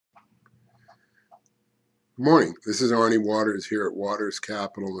Good morning. This is Arnie Waters here at Waters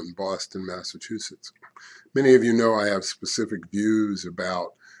Capital in Boston, Massachusetts. Many of you know I have specific views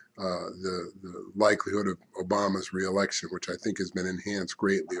about the likelihood of Obama's reelection, which I think has been enhanced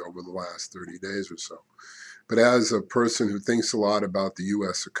greatly over the last 30 days or so. But as a person who thinks a lot about the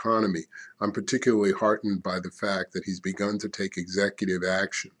U.S. economy, I'm particularly heartened by the fact that he's begun to take executive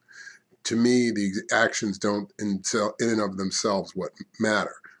action. To me, the actions don't in and of themselves what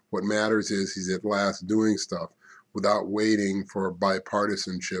matter. What matters is he's at last doing stuff without waiting for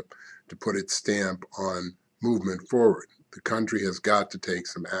bipartisanship to put its stamp on movement forward. The country has got to take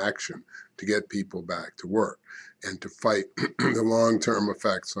some action to get people back to work and to fight the long-term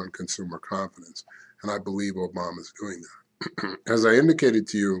effects on consumer confidence. And I believe Obama's doing that. As I indicated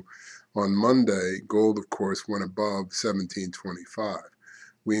to you on Monday, gold, of course, went above 1725.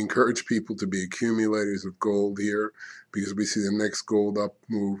 We encourage people to be accumulators of gold here because we see the next gold up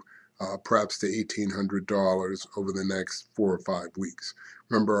move perhaps to $1,800 over the next 4 or 5 weeks.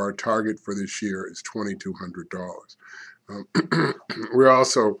 Remember, our target for this year is $2,200. We're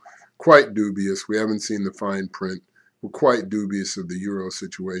also quite dubious. We haven't seen the fine print. We're quite dubious of the euro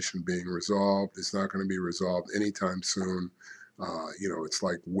situation being resolved. It's not going to be resolved anytime soon. It's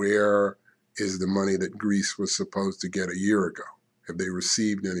like, where is the money that Greece was supposed to get a year ago? Have they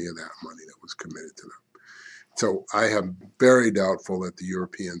received any of that money that was committed to them? So I am very doubtful that the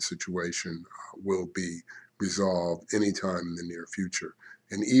European situation will be resolved anytime in the near future.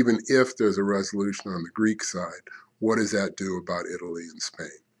 And even if there's a resolution on the Greek side, what does that do about Italy and Spain?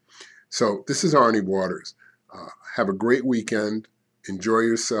 So this is Arnie Waters. Have a great weekend. Enjoy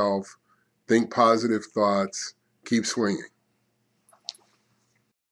yourself. Think positive thoughts. Keep swinging.